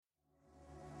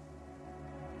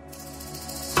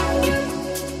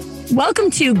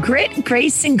Welcome to Grit,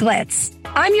 Grace, and Glitz.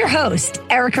 I'm your host,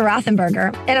 Erica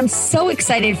Rothenberger, and I'm so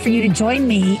excited for you to join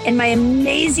me and my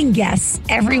amazing guests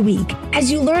every week as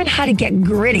you learn how to get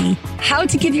gritty, how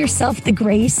to give yourself the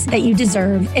grace that you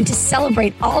deserve, and to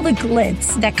celebrate all the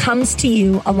glitz that comes to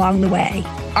you along the way.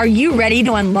 Are you ready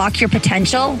to unlock your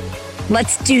potential?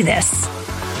 Let's do this.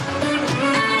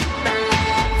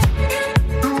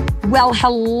 Well,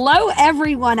 hello,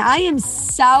 everyone. I am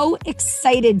so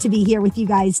excited to be here with you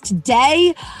guys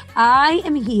today. I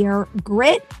am here,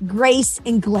 Grit, Grace,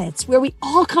 and Glitz, where we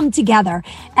all come together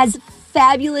as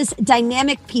fabulous,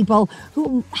 dynamic people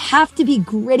who have to be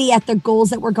gritty at the goals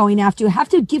that we're going after, have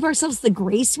to give ourselves the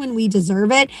grace when we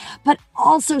deserve it, but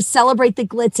also celebrate the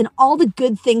glitz and all the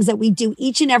good things that we do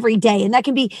each and every day. And that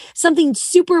can be something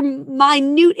super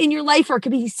minute in your life, or it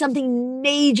could be something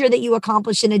major that you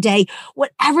accomplish in a day,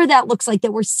 whatever that looks like,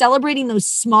 that we're celebrating those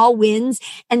small wins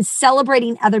and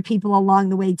celebrating other people along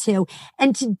the way too.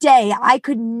 And today I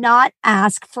could not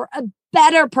ask for a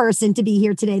better person to be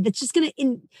here today that's just going to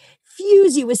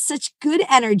infuse you with such good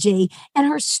energy. And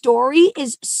her story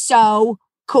is so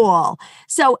cool.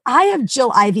 So I have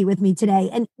Jill Ivey with me today,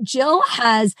 and Jill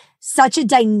has such a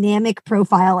dynamic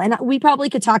profile. And we probably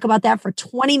could talk about that for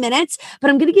 20 minutes, but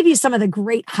I'm going to give you some of the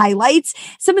great highlights,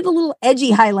 some of the little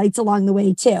edgy highlights along the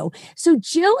way too. So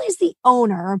Jill is the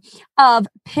owner of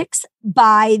Pics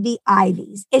by the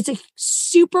Ivies. It's a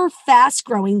super fast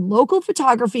growing local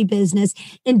photography business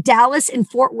in Dallas and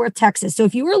Fort Worth, Texas. So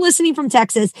if you were listening from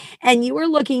Texas and you were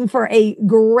looking for a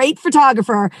great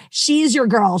photographer, she is your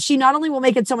girl. She not only will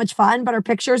make it so much fun, but her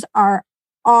pictures are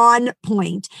on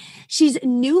point. She's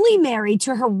newly married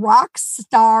to her rock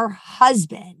star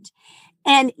husband.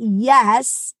 And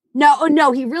yes,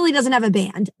 no, he really doesn't have a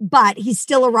band, but he's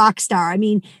still a rock star. I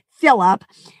mean, Philip,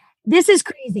 this is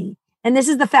crazy. And this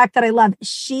is the fact that I love.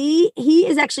 He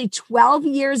is actually 12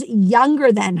 years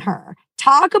younger than her.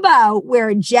 Talk about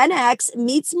where Gen X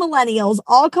meets millennials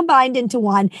all combined into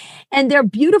one. And their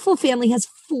beautiful family has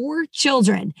 4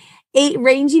 children,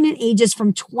 ranging in ages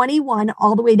from 21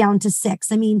 all the way down to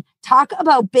 6. I mean, talk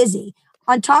about busy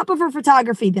on top of her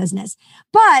photography business.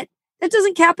 But that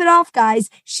doesn't cap it off, guys.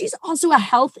 She's also a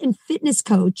health and fitness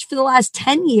coach for the last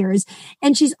 10 years.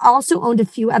 And she's also owned a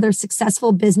few other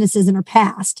successful businesses in her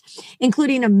past,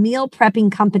 including a meal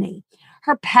prepping company.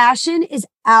 Her passion is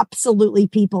absolutely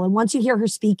people. And once you hear her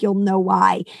speak, you'll know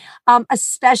why.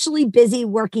 Especially busy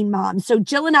working moms. So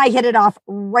Jill and I hit it off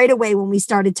right away when we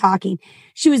started talking.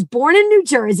 She was born in New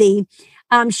Jersey.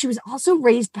 She was also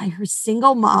raised by her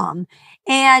single mom.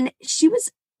 And she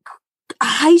was a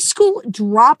high school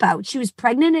dropout. She was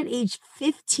pregnant at age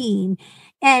 15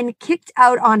 and kicked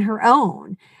out on her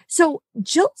own. So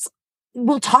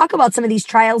we'll talk about some of these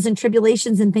trials and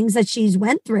tribulations and things that she's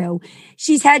went through.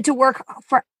 She's had to work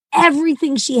for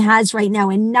everything she has right now,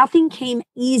 and nothing came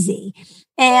easy.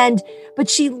 But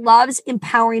she loves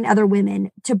empowering other women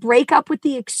to break up with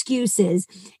the excuses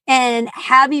and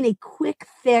having a quick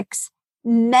fix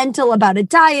mental about a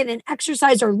diet and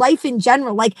exercise or life in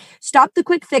general. Like, stop the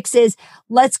quick fixes.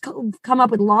 Let's come up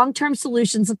with long-term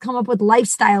solutions. Let's come up with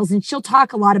lifestyles. And she'll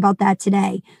talk a lot about that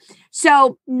today.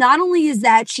 So not only is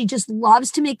that, she just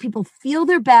loves to make people feel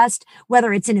their best,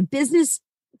 whether it's in a business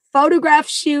photograph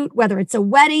shoot, whether it's a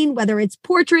wedding, whether it's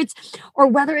portraits, or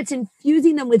whether it's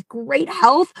infusing them with great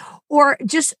health, or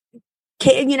just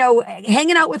hanging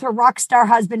out with her rock star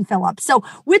husband, Philip. So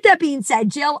with that being said,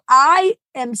 Jill, I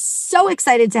am so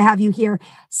excited to have you here.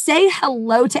 Say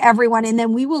hello to everyone, and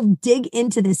then we will dig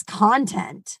into this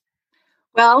content.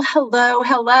 Well,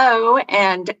 hello.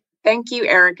 And thank you,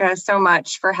 Erica, so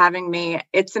much for having me.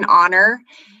 It's an honor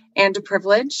and a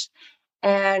privilege.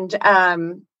 And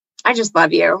I just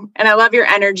love you. And I love your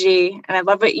energy. And I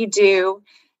love what you do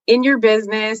in your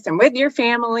business and with your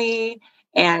family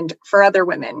and for other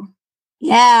women.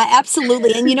 Yeah,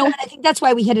 absolutely. And you know what? I think that's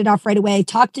why we hit it off right away. I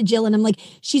talked to Jill and I'm like,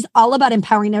 she's all about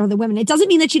empowering other women. It doesn't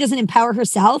mean that she doesn't empower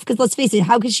herself, because let's face it,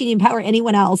 how could she empower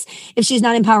anyone else if she's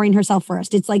not empowering herself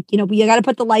first? It's like, you got to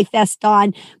put the life vest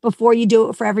on before you do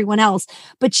it for everyone else.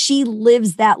 But she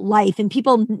lives that life, and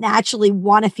people naturally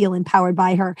want to feel empowered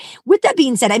by her. With that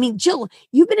being said, I mean, Jill,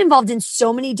 you've been involved in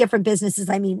so many different businesses.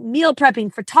 I mean, meal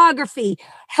prepping, photography,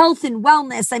 health and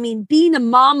wellness. I mean, being a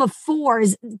mom of 4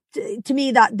 is, to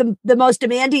me, the most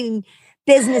demanding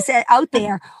business out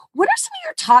there. What are some of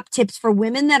your top tips for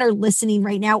women that are listening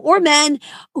right now, or men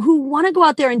who want to go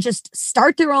out there and just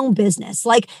start their own business?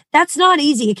 Like, that's not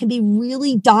easy. It can be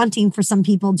really daunting for some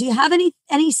people. Do you have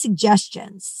any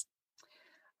suggestions?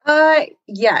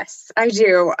 Yes, I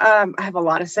do. I have a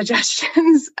lot of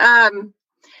suggestions.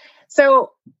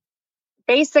 So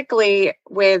basically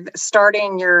with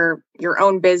starting your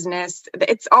own business,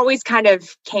 it's always kind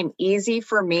of came easy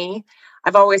for me.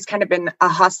 I've always kind of been a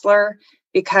hustler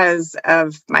because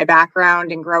of my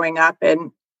background and growing up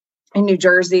in New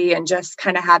Jersey and just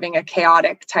kind of having a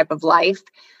chaotic type of life.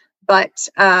 But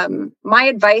my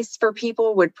advice for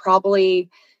people would probably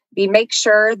be make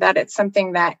sure that it's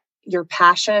something that you're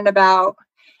passionate about,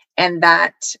 and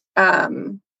that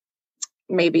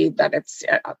maybe that it's,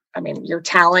 your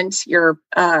talent, your,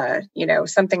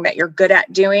 something that you're good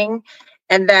at doing.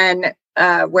 And then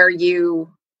where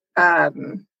you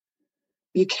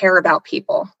care about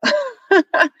people.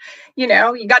 You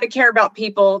got to care about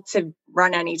people to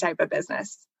run any type of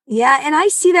business. Yeah. And I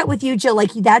see that with you, Jill.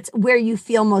 Like, that's where you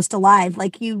feel most alive.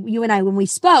 Like you and I, when we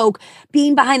spoke,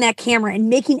 being behind that camera and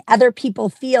making other people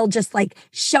feel just like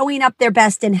showing up their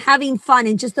best and having fun,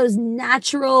 and just those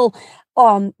natural,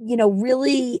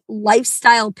 really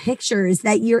lifestyle pictures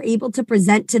that you're able to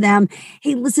present to them.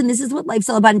 Hey, listen, this is what life's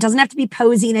all about. It doesn't have to be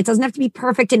posing. It doesn't have to be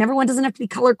perfect. And everyone doesn't have to be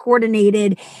color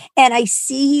coordinated. And I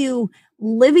see you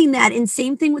living that. And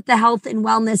same thing with the health and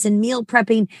wellness and meal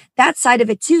prepping, that side of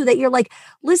it too, that you're like,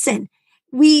 listen,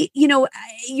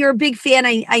 you're a big fan.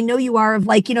 I know you are, of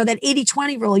like, that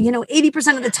 80-20 rule,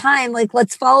 80% of the time, like,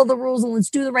 let's follow the rules and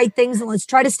let's do the right things and let's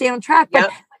try to stay on track.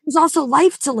 But there's also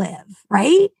life to live,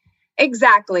 right?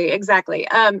 Exactly.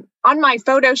 On my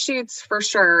photo shoots, for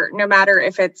sure, no matter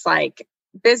if it's like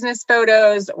business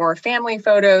photos or family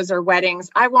photos or weddings,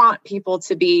 I want people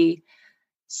to be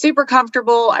super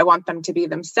comfortable. I want them to be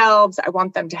themselves. I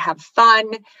want them to have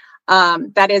fun.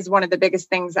 That is one of the biggest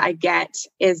things I get,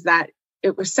 is that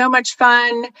it was so much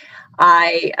fun.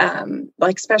 I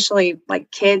especially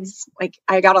like kids, like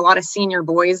I got a lot of senior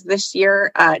boys this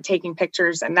year taking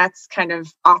pictures, and that's kind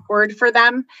of awkward for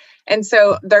them. And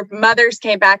so their mothers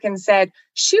came back and said,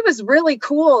 she was really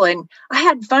cool and I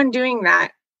had fun doing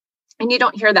that. And you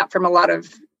don't hear that from a lot of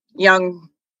young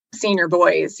senior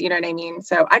boys, you know what I mean?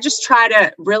 So I just try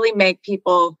to really make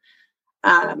people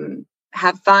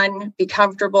have fun, be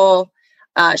comfortable,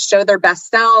 show their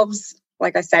best selves.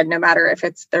 Like I said, no matter if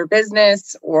it's their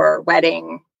business or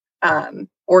wedding,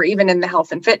 or even in the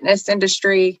health and fitness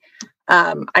industry,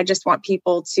 I just want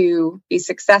people to be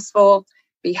successful,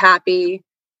 be happy,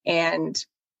 and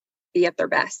be at their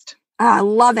best. I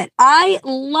love it. I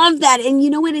love that. And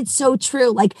you know what? It's so true.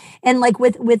 Like, and like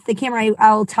with the camera,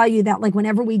 I'll tell you that, like,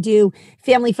 whenever we do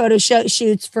family photo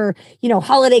shoots for,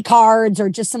 holiday cards or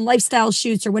just some lifestyle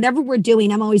shoots or whatever we're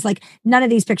doing, I'm always like, none of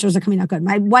these pictures are coming out good.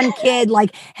 My one kid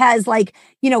has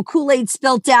Kool-Aid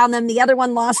spilt down them. The other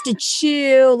one lost a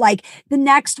shoe. Like, the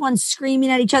next one's screaming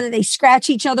at each other. They scratch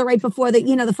each other right before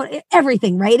the foot,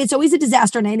 everything, right? It's always a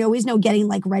disaster. And I always know getting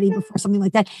like ready before something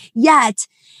like that. Yet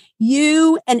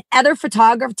you and other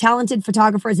talented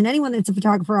photographers, and anyone that's a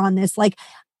photographer on this, like,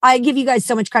 I give you guys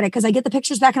so much credit, because I get the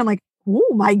pictures back and I'm like,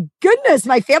 oh my goodness,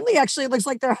 my family actually looks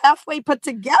like they're halfway put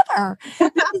together.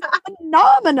 This is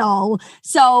phenomenal.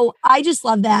 So I just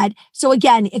love that. So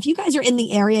again, if you guys are in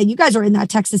the area, you guys are in that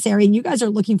Texas area, and you guys are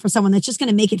looking for someone that's just going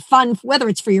to make it fun, whether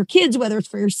it's for your kids, whether it's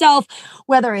for yourself,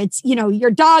 whether it's,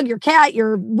 your dog, your cat,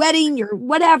 your wedding, your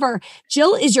whatever,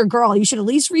 Jill is your girl. You should at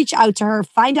least reach out to her,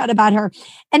 find out about her.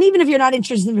 And even if you're not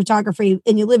interested in photography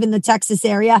and you live in the Texas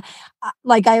area,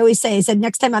 like I always say, I said,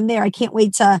 next time I'm there, I can't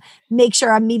wait to make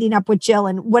sure I'm meeting up with Jill,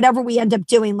 and whatever we end up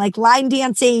doing, like line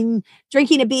dancing,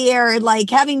 drinking a beer, like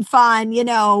having fun,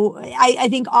 I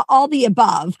think all the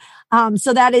above.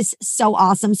 So that is so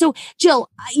awesome. So Jill,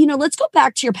 let's go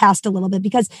back to your past a little bit,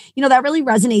 because, that really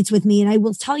resonates with me. And I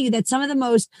will tell you that some of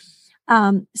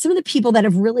the people that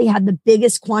have really had the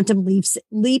biggest quantum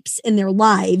leaps in their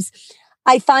lives,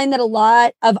 I find that a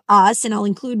lot of us, and I'll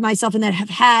include myself in that, have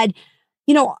had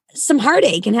some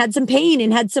heartache and had some pain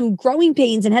and had some growing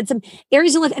pains and had some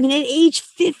areas in life. I mean, at age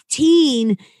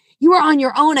 15, you were on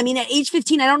your own. I mean, at age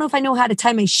 15, I don't know if I know how to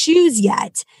tie my shoes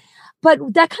yet,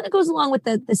 but that kind of goes along with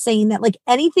the saying that, like,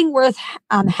 anything worth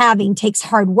having takes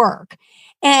hard work.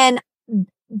 And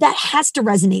that has to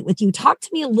resonate with you. Talk to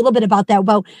me a little bit about that,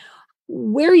 about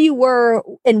where you were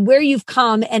and where you've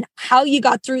come and how you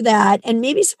got through that, and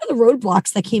maybe some of the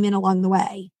roadblocks that came in along the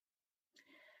way.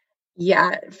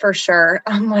 Yeah, for sure.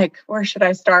 I'm like, where should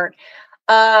I start?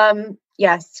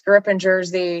 Yes, grew up in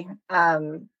Jersey,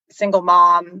 single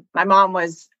mom. My mom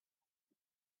was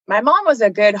a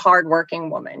good, hardworking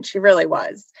woman. She really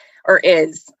was, or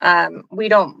is. We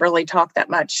don't really talk that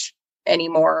much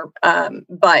anymore,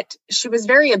 but she was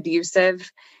very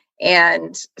abusive.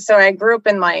 And so I grew up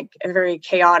in like a very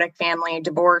chaotic family,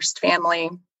 divorced family.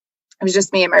 It was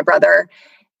just me and my brother.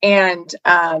 And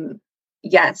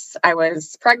yes, I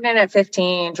was pregnant at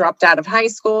 15, dropped out of high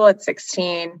school at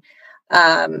 16.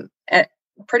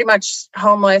 pretty much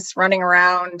homeless, running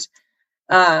around.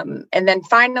 And then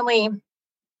finally,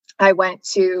 I went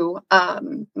to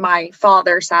my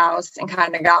father's house and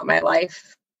kind of got my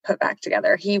life put back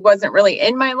together. He wasn't really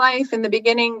in my life in the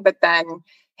beginning, but then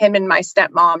him and my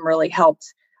stepmom really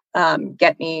helped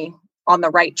get me on the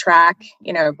right track,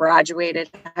 graduated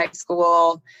high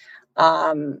school,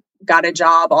 got a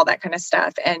job, all that kind of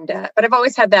stuff. And, but I've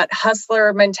always had that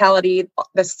hustler mentality,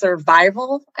 the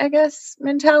survival, I guess,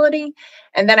 mentality.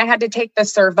 And then I had to take the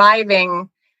surviving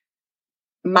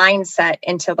mindset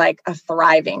into like a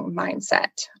thriving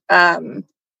mindset.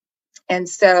 And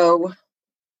so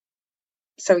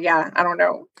yeah, I don't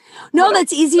know. No,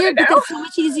 that's easier, but that's so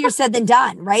much easier said than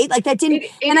done, right? Like that didn't,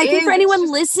 and I think for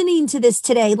anyone listening to this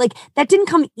today, like that didn't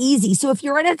come easy. So if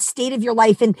you're at a state of your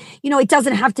life and, it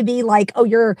doesn't have to be like, oh,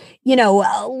 you're,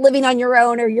 living on your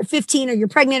own or you're 15 or you're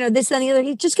pregnant or this and the other.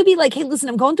 It just could be like, hey, listen,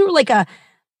 I'm going through like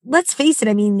let's face it.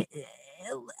 I mean,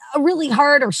 a really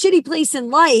hard or shitty place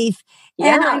in life.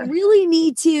 Yeah. And I really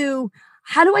need to,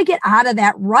 how do I get out of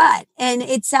that rut? And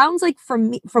it sounds like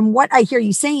from what I hear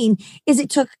you saying is it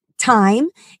took time,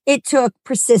 it took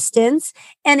persistence,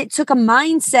 and it took a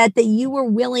mindset that you were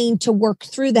willing to work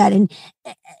through that. And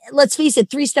let's face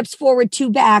it, 3 steps forward, 2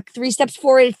 back, 3 steps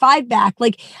forward, 5 back.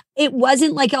 Like it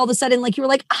wasn't like all of a sudden, like you were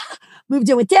like, moved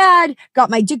in with dad, got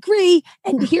my degree,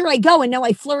 and here I go. And now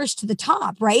I flourish to the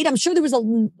top, right? I'm sure there was a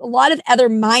lot of other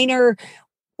minor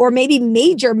or maybe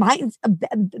major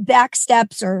back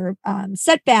steps or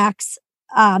setbacks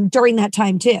during that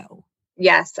time too.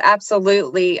 Yes,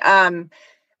 absolutely.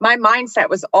 My mindset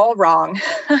was all wrong.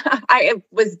 I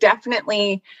was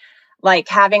definitely like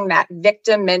having that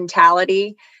victim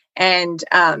mentality. And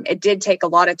it did take a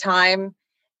lot of time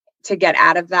to get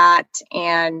out of that.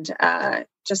 And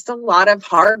just a lot of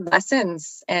hard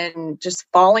lessons and just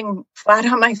falling flat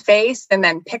on my face and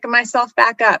then picking myself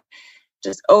back up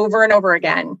just over and over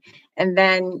again. And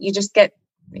then you just get,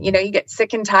 you get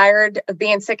sick and tired of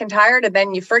being sick and tired, and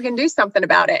then you friggin' do something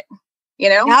about it,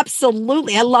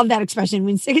 Absolutely. I love that expression.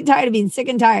 When sick and tired of being sick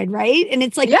and tired, right? And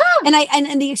it's like, yeah.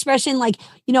 And the expression like,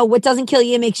 what doesn't kill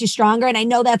you makes you stronger. And I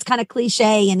know that's kind of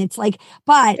cliche and it's like,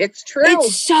 but it's true.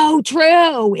 It's so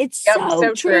true. It's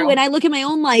so true. And I look at my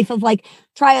own life of like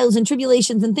trials and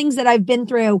tribulations and things that I've been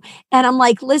through. And I'm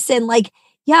like, listen, like,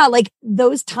 yeah, like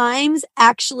those times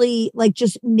actually like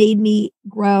just made me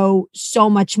grow so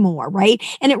much more, right?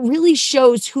 And it really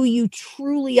shows who you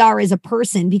truly are as a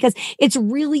person, because it's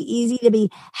really easy to be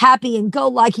happy and go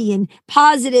lucky and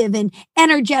positive and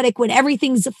energetic when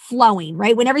everything's flowing,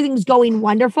 right? When everything's going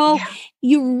wonderful,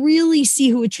 you really see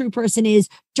who a true person is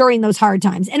during those hard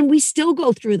times. And we still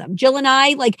go through them. Jill and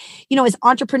I, like, as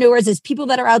entrepreneurs, as people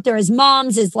that are out there, as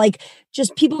moms, as like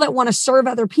just people that want to serve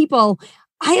other people,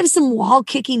 I have some wall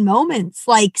kicking moments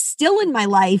like still in my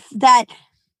life and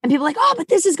people are like, oh, but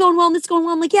this is going well and this is going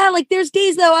well. I'm like, yeah, like there's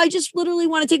days though, I just literally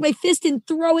want to take my fist and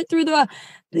throw it through the,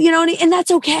 and that's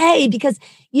okay, because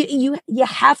you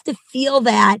have to feel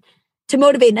that to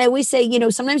motivate. And I always say,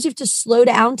 sometimes you have to slow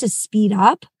down to speed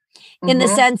up. In the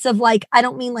sense of like, I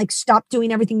don't mean like stop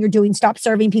doing everything you're doing, stop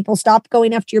serving people, stop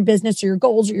going after your business or your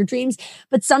goals or your dreams.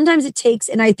 But sometimes it takes,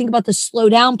 and I think about the slow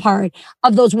down part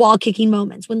of those wall kicking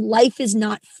moments when life is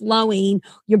not flowing,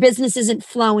 your business isn't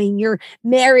flowing, your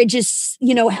marriage is,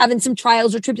 having some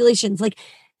trials or tribulations. Like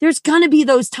there's going to be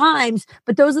those times,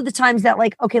 but those are the times that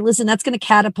like, okay, listen, that's going to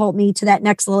catapult me to that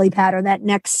next lily pad or that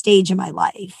next stage in my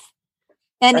life.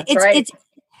 And it's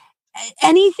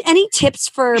any tips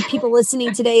for people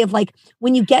listening today of like,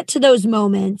 when you get to those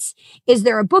moments, is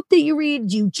there a book that you read?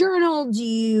 Do you journal? Do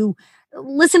you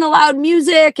listen to loud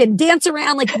music and dance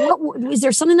around? Like, is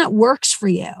there something that works for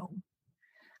you?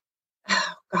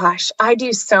 Oh, gosh, I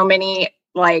do so many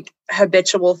like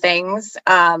habitual things.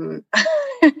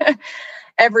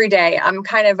 Every day I'm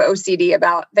kind of OCD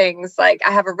about things. Like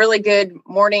I have a really good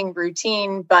morning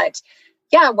routine, but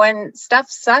yeah, when stuff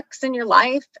sucks in your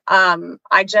life,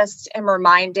 I just am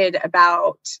reminded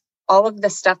about all of the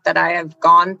stuff that I have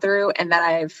gone through and that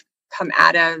I've come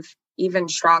out of even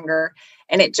stronger.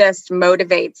 And it just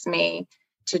motivates me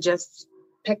to just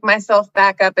pick myself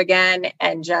back up again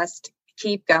and just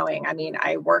keep going. I mean,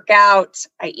 I work out,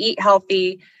 I eat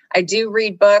healthy, I do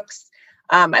read books.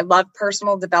 I love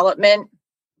personal development.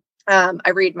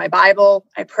 I read my Bible,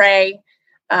 I pray.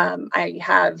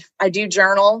 I do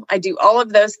journal, I do all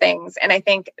of those things. And I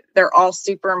think they're all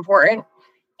super important.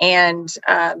 And,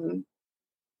 none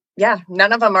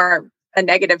of them are a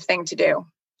negative thing to do.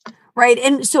 Right.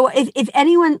 And so if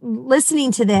anyone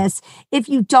listening to this, if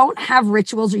you don't have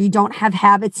rituals or you don't have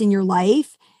habits in your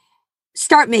life,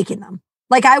 start making them.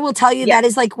 Like I will tell you, that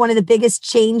is like one of the biggest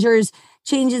changes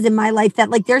changes in my life that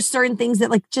like there's certain things that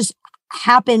like just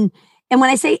happen. And when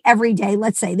I say every day,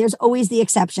 let's say there's always the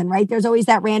exception, right? There's always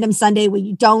that random Sunday where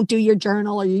you don't do your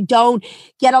journal or you don't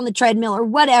get on the treadmill or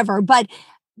whatever. But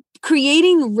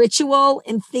creating ritual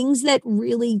and things that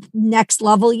really next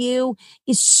level you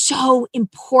is so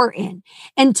important.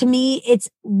 And to me, it's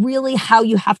really how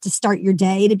you have to start your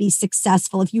day to be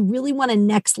successful. If you really want a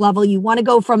next level, you want to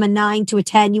go from a 9 to a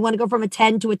 10, you want to go from a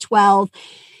 10 to a 12,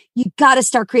 you got to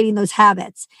start creating those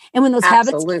habits. And when those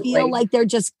habits feel like they're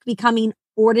just becoming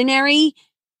ordinary,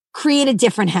 create a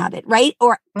different habit, right?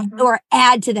 Or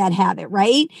add to that habit,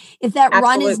 right? If that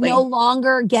run is no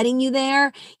longer getting you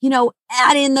there,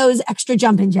 add in those extra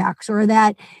jumping jacks, or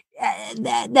that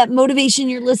motivation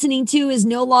you're listening to is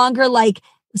no longer like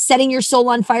setting your soul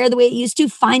on fire the way it used to.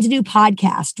 Find a new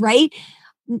podcast, right?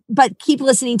 But keep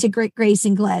listening to Grace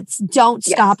and Glitz. Don't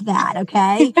stop that.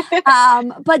 Okay.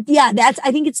 But yeah,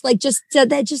 I think it's like just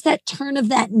that turn of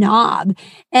that knob.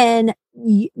 And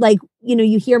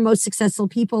you hear most successful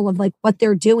people of like what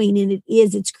they're doing. And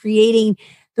it's creating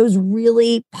those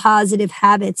really positive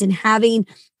habits and having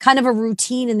kind of a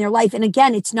routine in their life. And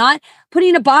again, it's not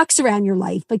putting a box around your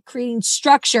life, but creating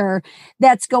structure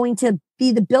that's going to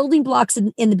be the building blocks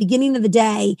in the beginning of the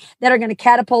day that are going to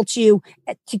catapult you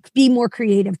to be more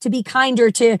creative, to be kinder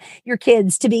to your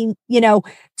kids, to be,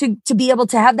 to be able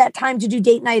to have that time to do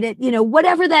date night at,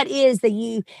 whatever that is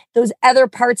those other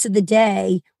parts of the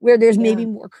day where there's maybe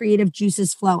more creative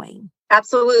juices flowing.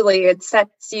 Absolutely. It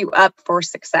sets you up for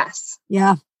success.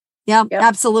 Yeah. Yeah, yep.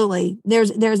 Absolutely.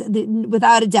 There's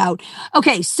without a doubt.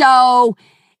 Okay. So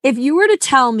if you were to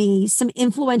tell me some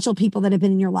influential people that have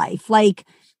been in your life, like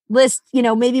list,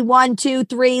 maybe 1, 2,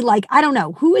 3, like, I don't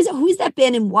know, who's that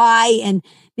been and why, and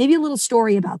maybe a little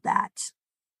story about that.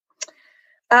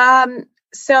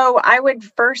 So I would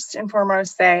first and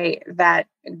foremost say that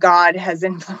God has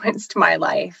influenced my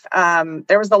life.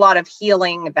 There was a lot of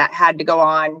healing that had to go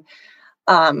on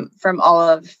from all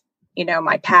of,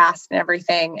 my past and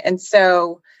everything. And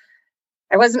so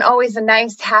I wasn't always a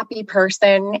nice, happy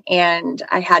person. And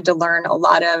I had to learn a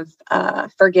lot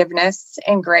of forgiveness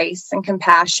and grace and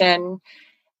compassion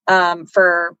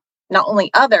for not only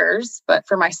others, but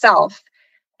for myself.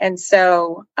 And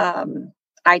so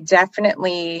I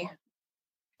definitely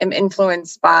am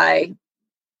influenced by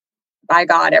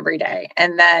God every day.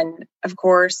 And then, of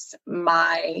course,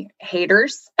 my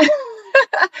haters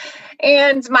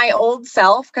and my old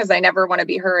self, because I never want to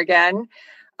be her again.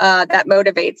 That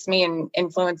motivates me and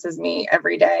influences me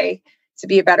every day to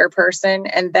be a better person.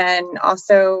 And then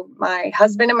also my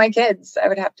husband and my kids, I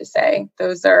would have to say,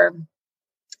 those are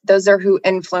who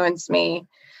influence me.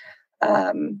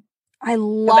 I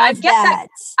love that.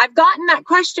 I've gotten that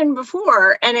question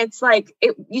before, and it's like,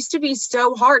 it used to be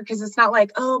so hard because it's not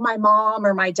like, oh, my mom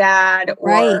or my dad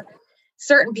or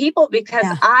certain people, because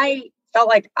I felt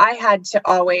like I had to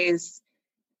always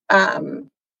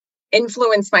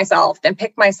influence myself and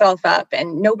pick myself up,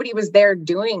 and nobody was there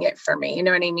doing it for me. You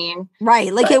know what I mean?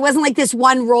 Right. Like it wasn't like this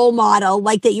one role model,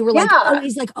 like that you were like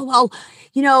always like, oh, well,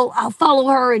 I'll follow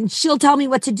her and she'll tell me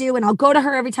what to do. And I'll go to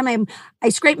her every time I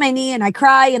scrape my knee and I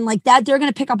cry and like that, they're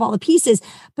going to pick up all the pieces.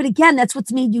 But again, that's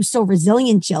what's made you so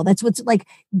resilient, Jill. That's what's like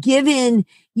given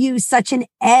you such an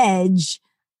edge.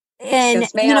 And,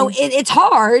 it's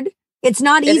hard. It's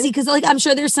not easy because like, I'm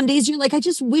sure there's some days you're like, I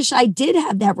just wish I did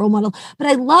have that role model, but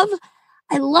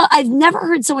I've never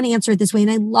heard someone answer it this way. And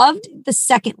I loved the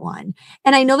second one.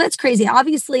 And I know that's crazy.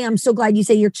 Obviously, I'm so glad you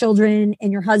say your children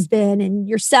and your husband and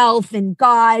yourself and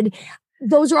God,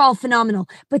 those are all phenomenal,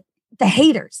 but the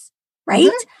haters, right?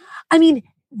 Mm-hmm. I mean,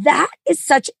 that is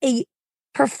such a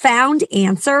profound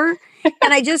answer.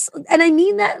 And I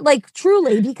mean that like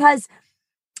truly, because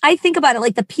I think about it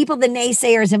like the people, the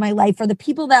naysayers in my life, or the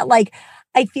people that like,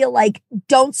 I feel like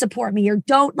don't support me or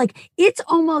don't like, it's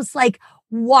almost like,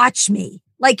 watch me.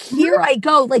 Like, here I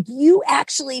go. Like, you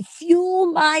actually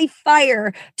fuel my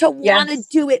fire to want to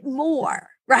do it more.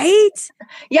 Right?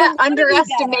 Yeah.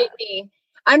 Underestimate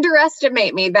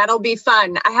me. That'll be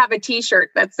fun. I have a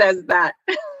t-shirt that says that.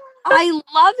 I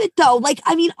love it though. Like,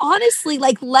 I mean, honestly,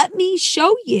 like, let me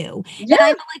show you. Yeah. And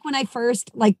I know like when I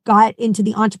first like got into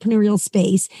the entrepreneurial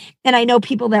space, and I know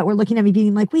people that were looking at me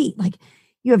being like, wait, like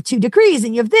you have 2 degrees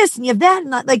and you have this and you have that and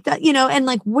not like that, and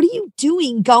like, what are you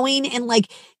doing going and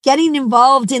like getting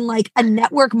involved in like a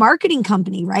network marketing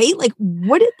company, right? Like,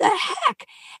 what the heck?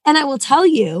 And I will tell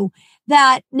you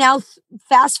that now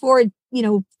fast forward,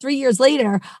 3 years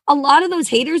later, a lot of those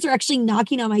haters are actually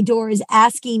knocking on my doors,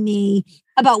 asking me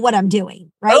about what I'm doing.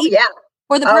 Right. Oh, yeah.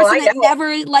 or the person that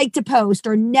never liked to post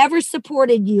or never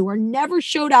supported you or never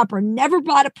showed up or never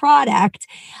bought a product,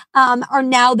 are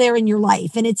now there in your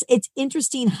life. And it's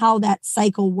interesting how that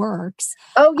cycle works.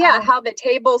 Oh yeah. How the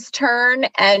tables turn.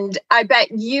 And I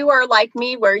bet you are like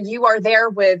me, where you are there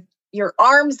with your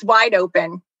arms wide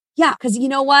open. Yeah. Cause you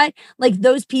know what? Like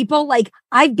those people, like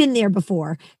I've been there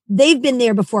before. They've been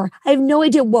there before. I have no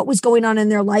idea what was going on in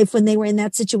their life when they were in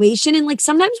that situation. And like,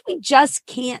 sometimes we just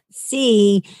can't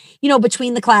see,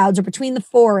 between the clouds or between the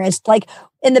forest, like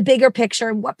in the bigger picture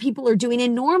and what people are doing.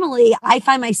 And normally I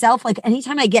find myself like,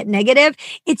 anytime I get negative,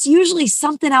 it's usually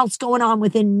something else going on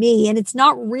within me. And it's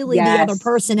not really the other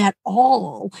person at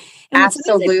all. And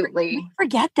absolutely. We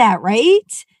forget that, right?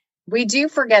 We do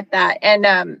forget that.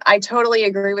 And I totally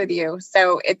agree with you.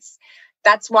 So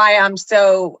that's why I'm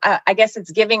so, I guess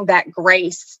it's giving that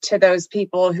grace to those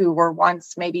people who were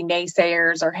once maybe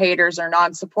naysayers or haters or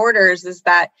non-supporters, is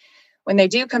that when they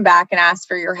do come back and ask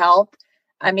for your help,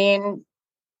 I mean,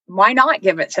 why not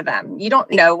give it to them? You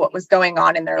don't know what was going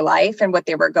on in their life and what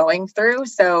they were going through.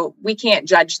 So we can't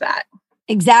judge that.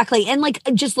 Exactly. And like,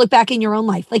 just look back in your own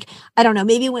life. Like, I don't know,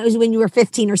 maybe it was when you were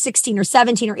 15 or 16 or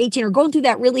 17 or 18 or going through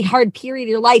that really hard period of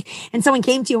your life, and someone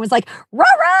came to you and was like, rah,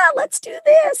 rah, let's do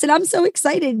this. And I'm so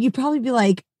excited. You'd probably be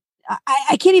like,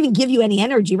 I can't even give you any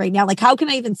energy right now. Like, how can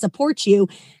I even support you?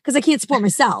 Because I can't support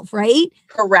myself. Right.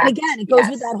 Correct. And again, it goes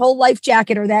with that whole life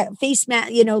jacket or that face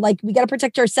mask, like we got to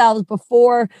protect ourselves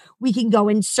before we can go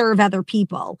and serve other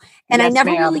people. And I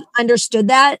never really understood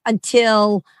that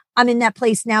until I'm in that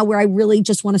place now where I really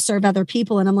just want to serve other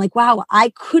people. And I'm like, wow,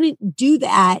 I couldn't do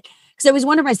that. Because I always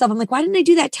wonder myself, I'm like, why didn't I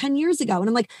do that 10 years ago? And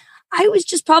I'm like, I was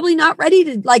just probably not ready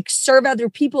to like serve other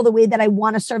people the way that I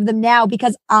want to serve them now,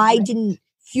 because I didn't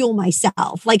fuel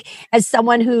myself. Like, as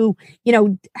someone who,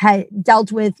 had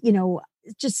dealt with,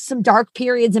 just some dark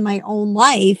periods in my own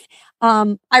life,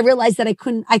 I realized that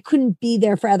I couldn't be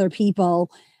there for other people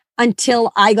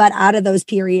until I got out of those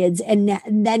periods and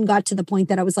then got to the point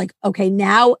that I was like, okay,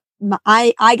 now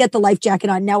I get the life jacket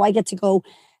on. Now I get to go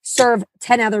serve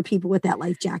 10 other people with that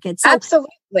life jacket. So,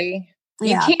 absolutely.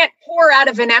 You can't pour out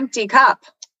of an empty cup.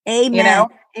 Amen.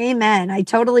 Amen. I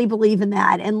totally believe in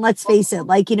that. And let's face it,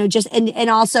 like, just, and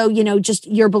also, just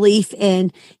your belief in,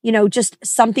 just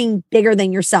something bigger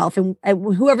than yourself, and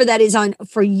whoever that is on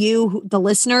for you, the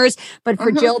listeners, but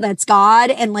for Jill, that's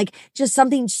God. And like, just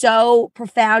something so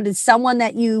profound is someone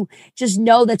that you just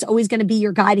know that's always going to be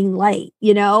your guiding light,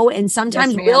 and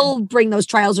sometimes we'll bring those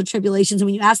trials or tribulations. And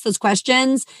when you ask those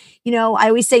questions, I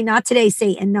always say, not today,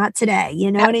 Satan, not today,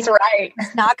 That's right. I'm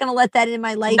not going to let that in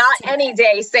my life. Not today. Any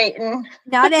day, Satan.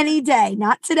 Not any day,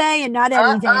 not today, and not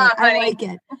any day. I like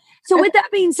it. So with that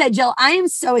being said, Jill, I am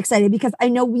so excited because I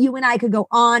know you and I could go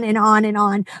on and on and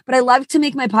on, but I love to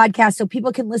make my podcast so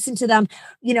people can listen to them,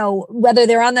 whether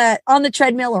they're on the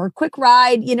treadmill or a quick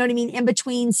ride, in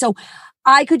between. So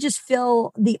I could just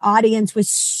fill the audience with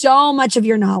so much of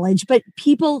your knowledge, but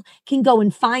people can go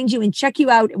and find you and check you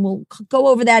out. And we'll go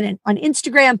over that on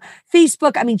Instagram,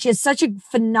 Facebook. I mean, she has such a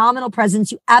phenomenal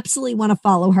presence. You absolutely want to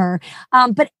follow her.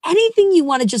 But anything you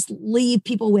want to just leave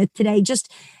people with today,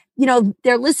 just,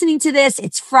 they're listening to this,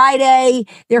 it's Friday,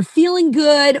 they're feeling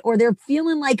good, or they're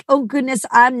feeling like, oh goodness,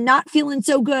 I'm not feeling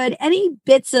so good. Any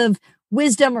bits of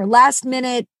wisdom or last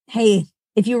minute, hey,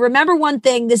 if you remember one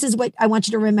thing, this is what I want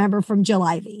you to remember from Jill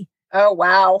Ivey. Oh,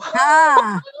 wow.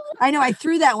 I know. I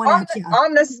threw that one at you.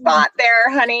 On the spot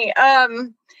there, honey. I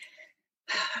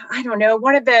don't know.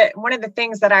 One of the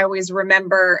things that I always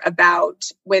remember about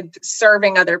with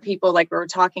serving other people, like we were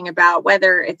talking about,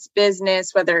 whether it's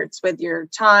business, whether it's with your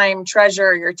time,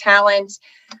 treasure, your talent,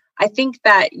 I think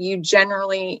that you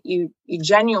genuinely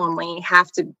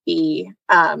have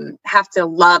to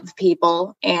love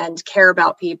people and care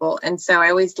about people. And so I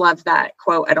always love that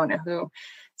quote. I don't know who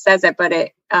says it, but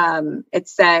it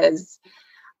says,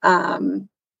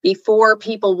 before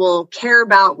people will care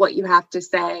about what you have to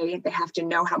say, they have to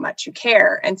know how much you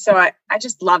care. And so I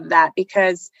just love that,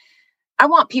 because I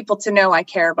want people to know I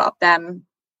care about them,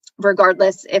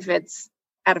 regardless if it's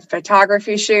at a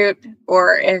photography shoot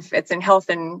or if it's in health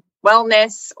and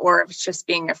wellness, or if it's just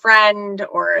being a friend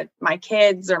or my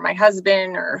kids or my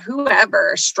husband or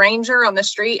whoever, a stranger on the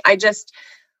street. I just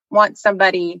want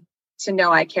somebody to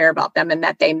know I care about them and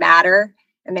that they matter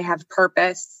and they have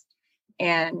purpose.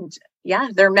 And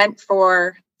they're meant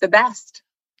for the best.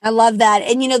 I love that.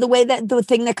 And the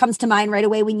thing that comes to mind right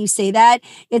away when you say that,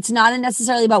 it's not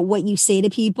necessarily about what you say to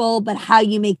people, but how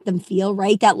you make them feel,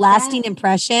 right? That lasting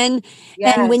impression.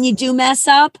 Yes. And when you do mess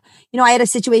up, I had a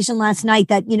situation last night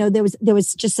that, there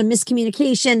was just some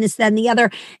miscommunication, this, that, and the other.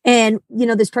 And,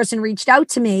 this person reached out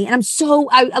to me, and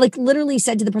I like literally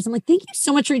said to the person, I'm like, thank you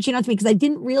so much for reaching out to me, because I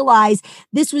didn't realize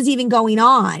this was even going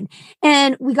on.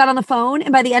 And we got on the phone,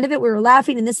 and by the end of it, we were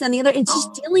laughing and this and the other. It's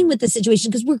just dealing with the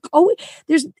situation, because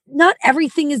there's not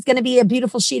everything is going to be a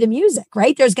beautiful sheet of music,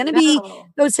 right? There's going to be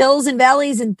those hills and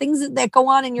valleys and things that go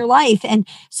on in your life. And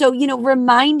so,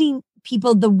 reminding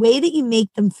people the way that you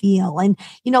make them feel. And,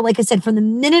 like I said, from the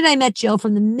minute I met Jill,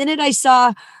 from the minute I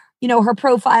saw, her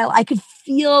profile, I could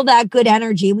feel that good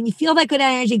energy. When you feel that good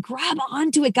energy, grab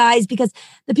onto it, guys, because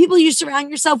the people you surround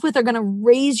yourself with are going to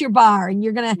raise your bar, and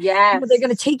they're going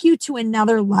to take you to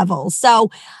another level. So,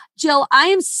 Jill, I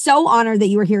am so honored that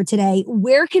you were here today.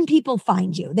 Where can people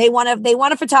find you? They want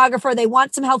a photographer. They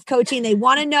want some health coaching. They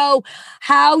want to know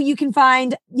how you can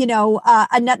find,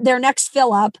 their next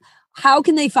fill up. How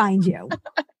can they find you?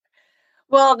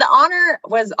 Well, the honor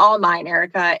was all mine,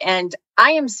 Erica. And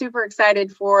I am super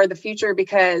excited for the future,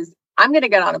 because I'm going to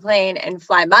get on a plane and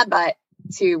fly my butt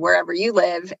to wherever you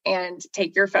live and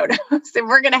take your photos. And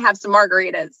we're going to have some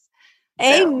margaritas.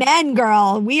 Amen,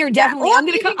 girl. We are definitely. I'm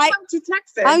going to come to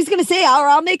Texas. I was going to say,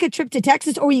 I'll make a trip to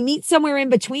Texas, or we meet somewhere in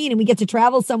between and we get to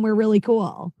travel somewhere really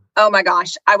cool. Oh my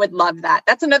gosh, I would love that.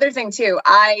 That's another thing too.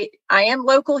 I am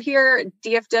local here,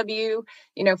 DFW,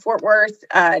 Fort Worth,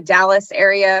 Dallas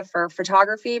area for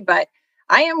photography, but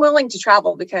I am willing to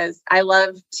travel because I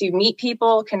love to meet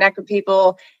people, connect with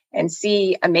people, and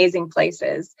see amazing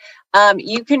places.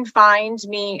 You can find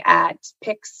me at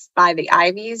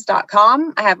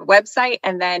picsbytheivies.com. I have a website,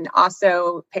 and then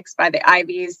also Pics by the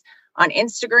Ivies on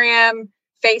Instagram,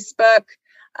 Facebook,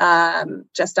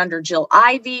 just under Jill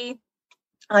Ivy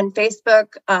on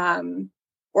Facebook,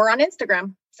 or on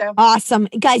Instagram. So awesome,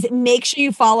 guys, make sure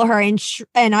you follow her. And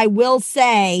I will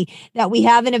say that we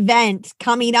have an event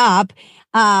coming up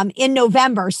in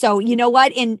November. So you know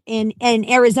what, in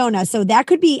Arizona. So that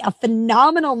could be a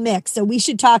phenomenal mix. So we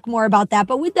should talk more about that.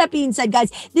 But with that being said, guys,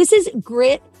 this is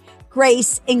Grit,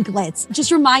 Grace, and Glitz.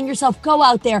 Just remind yourself, go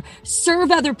out there,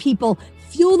 serve other people,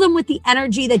 fuel them with the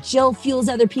energy that Jill fuels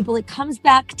other people. It comes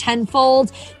back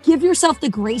tenfold. Give yourself the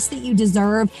grace that you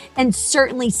deserve, and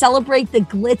certainly celebrate the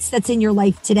glitz that's in your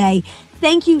life today.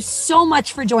 Thank you so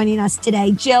much for joining us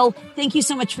today. Jill, thank you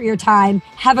so much for your time.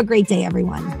 Have a great day,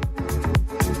 everyone.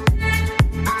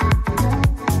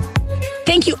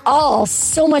 Thank you all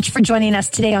so much for joining us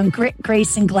today on Grit,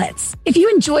 Grace, and Glitz. If you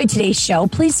enjoyed today's show,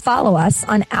 please follow us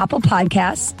on Apple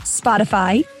Podcasts,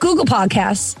 Spotify, Google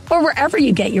Podcasts, or wherever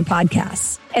you get your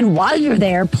podcasts. And while you're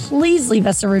there, please leave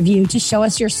us a review to show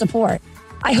us your support.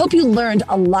 I hope you learned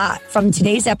a lot from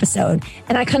today's episode,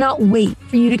 and I cannot wait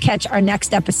for you to catch our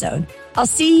next episode. I'll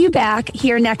see you back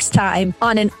here next time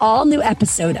on an all-new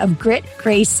episode of Grit,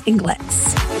 Grace, and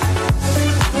Glitz.